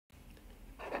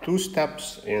Two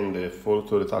steps in the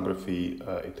photolithography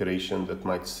iteration that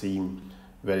might seem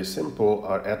very simple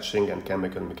are etching and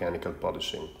chemical mechanical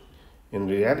polishing. In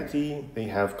reality, they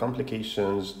have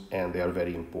complications and they are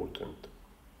very important.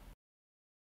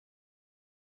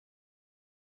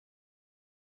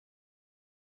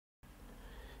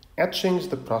 Etching is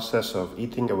the process of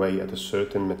eating away at a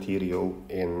certain material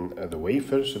in the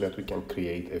wafer so that we can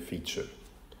create a feature.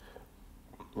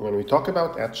 When we talk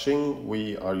about etching,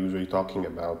 we are usually talking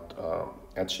about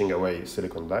etching away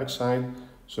silicon dioxide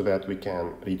so that we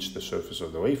can reach the surface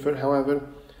of the wafer. However,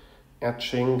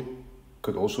 etching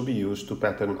could also be used to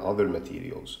pattern other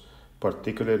materials,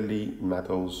 particularly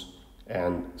metals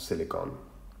and silicon.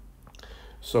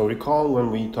 So recall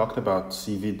when we talked about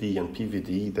CVD and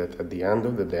PVD that at the end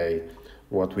of the day,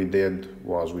 what we did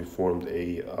was we formed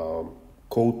a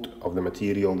coat of the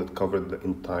material that covered the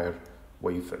entire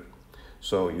wafer.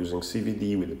 So using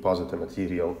CVD, we deposit a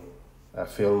material, a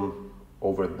film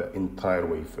over the entire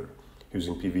wafer.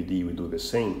 Using PVD, we do the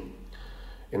same.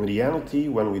 In reality,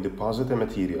 when we deposit a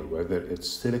material, whether it's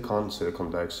silicon, silicon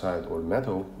dioxide, or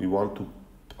metal, we want to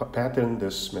pattern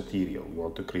this material. We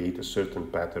want to create a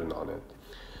certain pattern on it.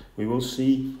 We will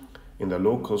see in the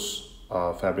locus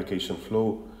fabrication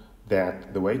flow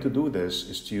that the way to do this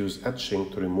is to use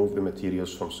etching to remove the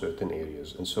materials from certain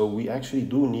areas. And so we actually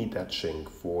do need etching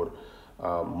for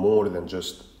more than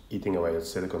just eating away at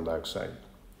silicon dioxide.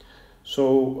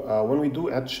 So when we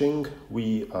do etching,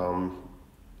 we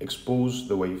expose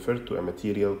the wafer to a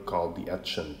material called the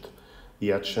etchant.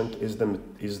 The etchant is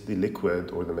the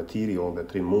liquid or the material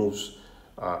that removes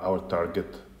our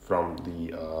target from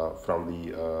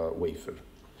the wafer.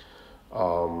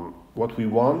 What we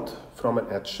want from an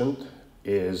etchant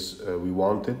is we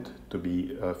want it to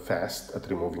be fast at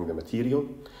removing the material.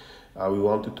 We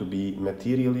want it to be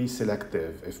materially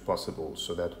selective if possible,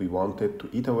 so that we want it to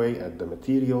eat away at the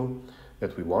material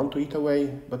that we want to eat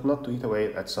away, but not to eat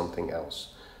away at something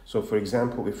else. So for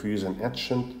example, if we use an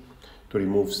etchant to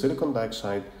remove silicon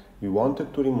dioxide, we want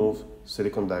it to remove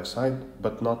silicon dioxide,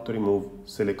 but not to remove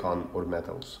silicon or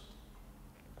metals.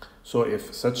 So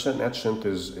if such an etchant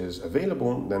is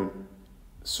available, then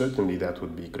certainly that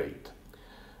would be great.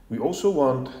 We also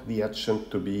want the etchant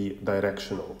to be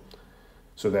directional,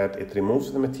 so that it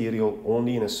removes the material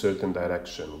only in a certain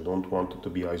direction. We don't want it to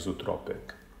be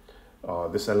isotropic.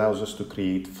 This allows us to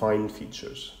create fine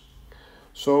features.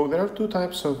 So there are two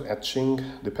types of etching,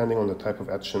 depending on the type of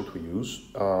etchant we use.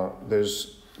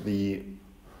 There's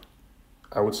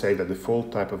I would say the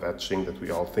default type of etching that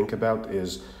we all think about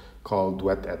is called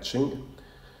wet etching,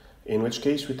 in which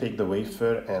case we take the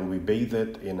wafer and we bathe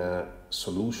it in a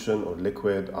solution or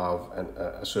liquid of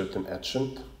a certain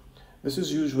etchant. This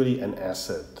is usually an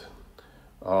acid.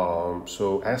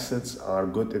 So acids are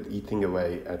good at eating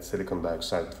away at silicon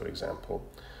dioxide, for example.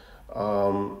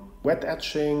 Wet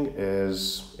etching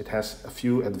it has a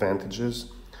few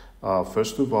advantages.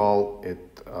 First of all,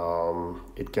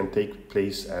 it can take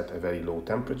place at a very low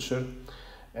temperature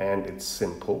and it's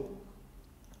simple,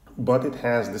 but it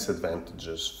has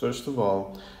disadvantages. First of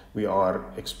all, we are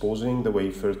exposing the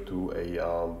wafer to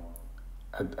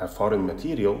a foreign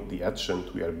material, the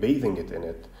etchant. We are bathing it in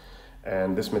it,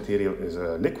 and this material is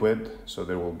a liquid, so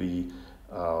there will be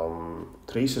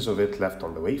traces of it left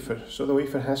on the wafer. So the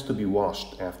wafer has to be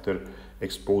washed after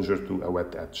exposure to a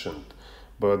wet etchant.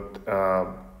 But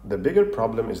the bigger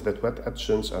problem is that wet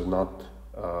etchants are not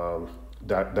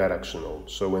directional.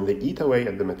 So when they eat away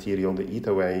at the material, they eat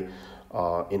away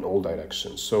in all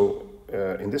directions. So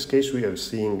in this case, we are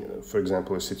seeing, for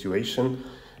example, a situation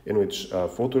in which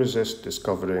photoresist is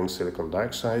covering silicon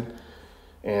dioxide,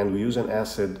 and we use an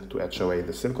acid to etch away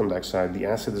the silicon dioxide. The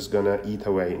acid is going to eat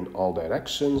away in all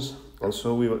directions, and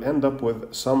so we will end up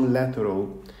with some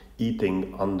lateral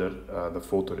eating under the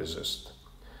photoresist.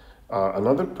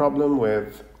 Another problem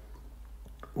with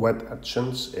wet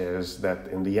etchants is that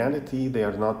in reality they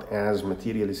are not as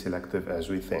materially selective as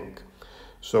we think.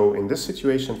 So in this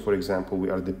situation, for example, we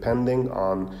are depending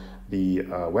on the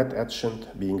wet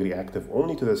etchant being reactive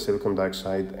only to the silicon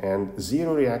dioxide and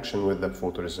zero reaction with the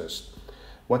photoresist.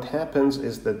 What happens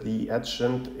is that the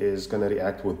etchant is going to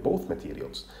react with both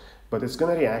materials, but it's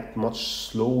going to react much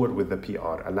slower with the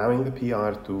PR, allowing the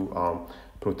PR to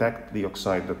protect the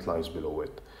oxide that lies below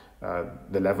it.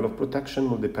 The level of protection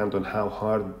will depend on how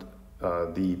hard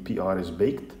the PR is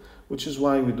baked, which is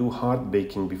why we do hard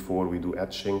baking before we do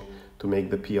etching, to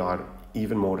make the PR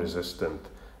even more resistant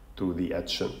to the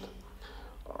etchant.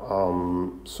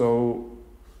 So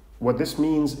what this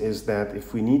means is that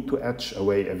if we need to etch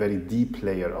away a very deep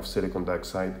layer of silicon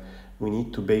dioxide, we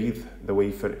need to bathe the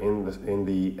wafer in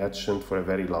the etchant for a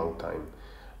very long time.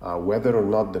 Whether or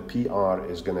not the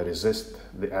PR is going to resist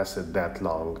the acid that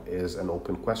long is an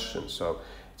open question. So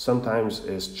sometimes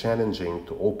it's challenging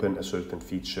to open a certain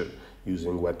feature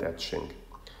using wet etching.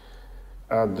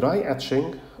 Dry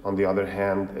etching, on the other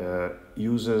hand,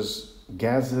 uses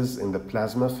gases in the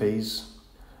plasma phase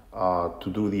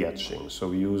to do the etching. So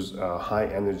we use high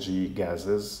energy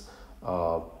gases,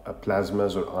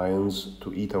 plasmas or ions,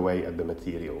 to eat away at the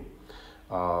material.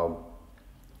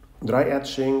 Dry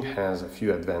etching has a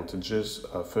few advantages.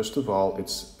 First of all,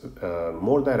 it's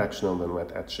more directional than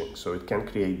wet etching, so it can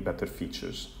create better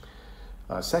features.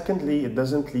 Secondly, it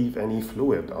doesn't leave any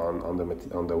fluid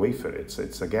on the wafer.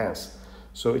 It's a gas,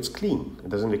 so it's clean. It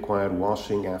doesn't require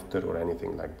washing after or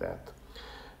anything like that.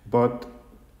 But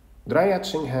dry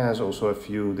etching has also a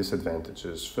few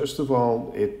disadvantages. First of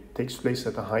all, it takes place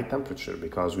at a high temperature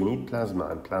because we need plasma,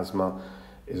 and plasma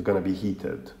is going to be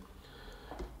heated.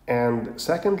 And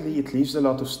secondly, it leaves a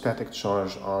lot of static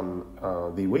charge on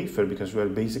the wafer because we're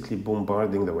basically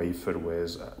bombarding the wafer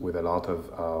with a lot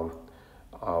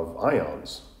of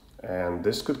ions. And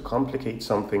this could complicate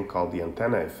something called the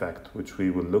antenna effect, which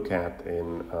we will look at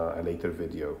in a later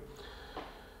video.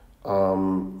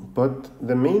 But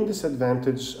the main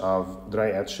disadvantage of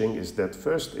dry etching is that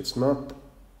first, it's not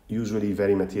usually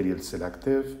very material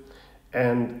selective,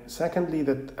 and secondly,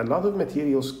 that a lot of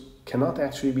materials cannot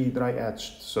actually be dry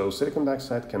etched. So silicon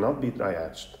dioxide cannot be dry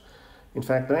etched. In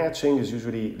fact, dry etching is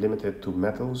usually limited to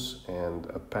metals and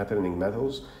patterning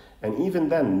metals, and even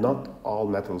then, not all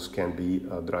metals can be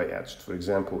dry etched. For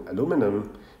example,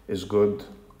 aluminum is good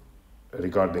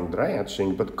regarding dry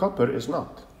etching, but copper is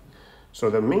not. So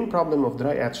the main problem of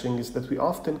dry etching is that we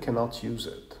often cannot use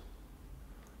it.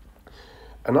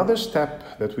 Another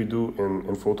step that we do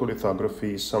in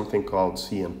photolithography is something called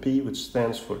CMP, which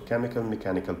stands for chemical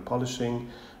mechanical polishing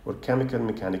or chemical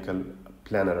mechanical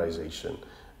planarization,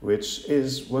 which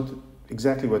is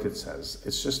exactly what it says.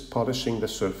 It's just polishing the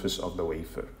surface of the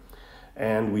wafer.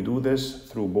 And we do this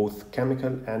through both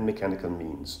chemical and mechanical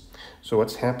means. So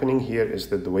what's happening here is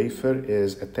that the wafer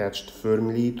is attached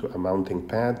firmly to a mounting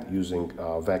pad using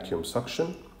vacuum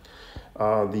suction.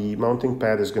 The mounting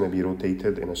pad is going to be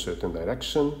rotated in a certain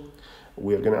direction.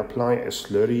 We are going to apply a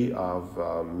slurry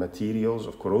of materials,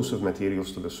 of corrosive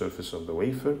materials, to the surface of the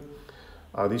wafer.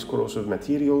 These corrosive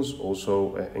materials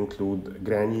also include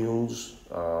granules,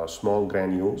 small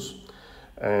granules,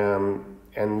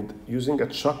 and using a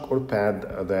chuck or pad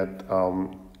that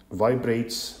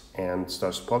vibrates and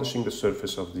starts polishing the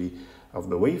surface of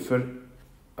the wafer,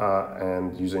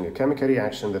 and using a chemical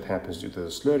reaction that happens due to the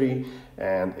slurry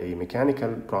and a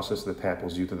mechanical process that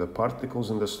happens due to the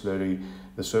particles in the slurry,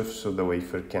 the surface of the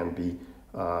wafer can be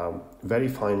very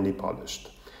finely polished.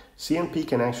 CMP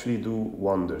can actually do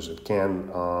wonders. It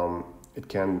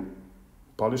can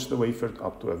polish the wafer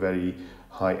up to a very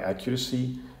high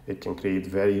accuracy. It can create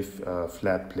very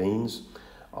flat planes.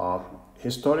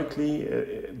 Historically,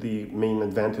 the main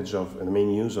advantage of the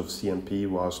main use of CMP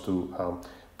was to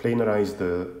planarize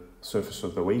the surface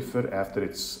of the wafer after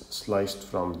it's sliced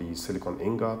from the silicon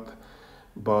ingot.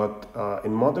 But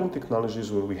in modern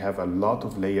technologies where we have a lot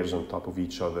of layers on top of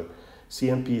each other,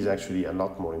 CMP is actually a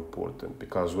lot more important,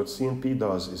 because what CMP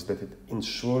does is that it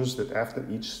ensures that after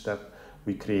each step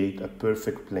we create a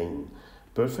perfect plane.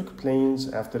 Perfect planes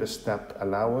after a step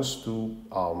allow us to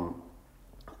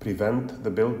prevent the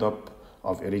buildup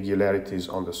of irregularities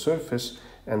on the surface,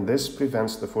 and this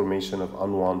prevents the formation of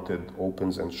unwanted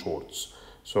opens and shorts.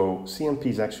 So CMP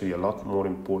is actually a lot more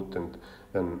important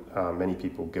than many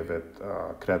people give it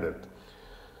credit.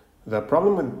 The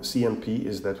problem with CMP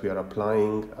is that we are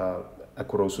applying a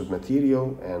corrosive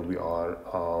material, and we are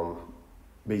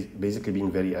basically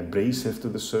being very abrasive to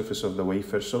the surface of the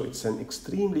wafer, so it's an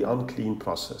extremely unclean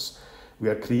process. We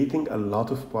are creating a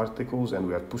lot of particles and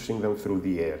we are pushing them through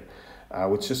the air,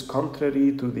 which is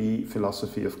contrary to the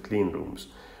philosophy of clean rooms,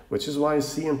 which is why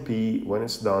CMP, when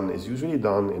it's done, is usually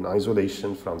done in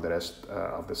isolation from the rest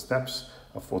of the steps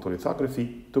of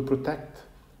photolithography to protect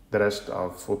the rest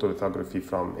of photolithography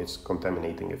from its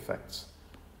contaminating effects.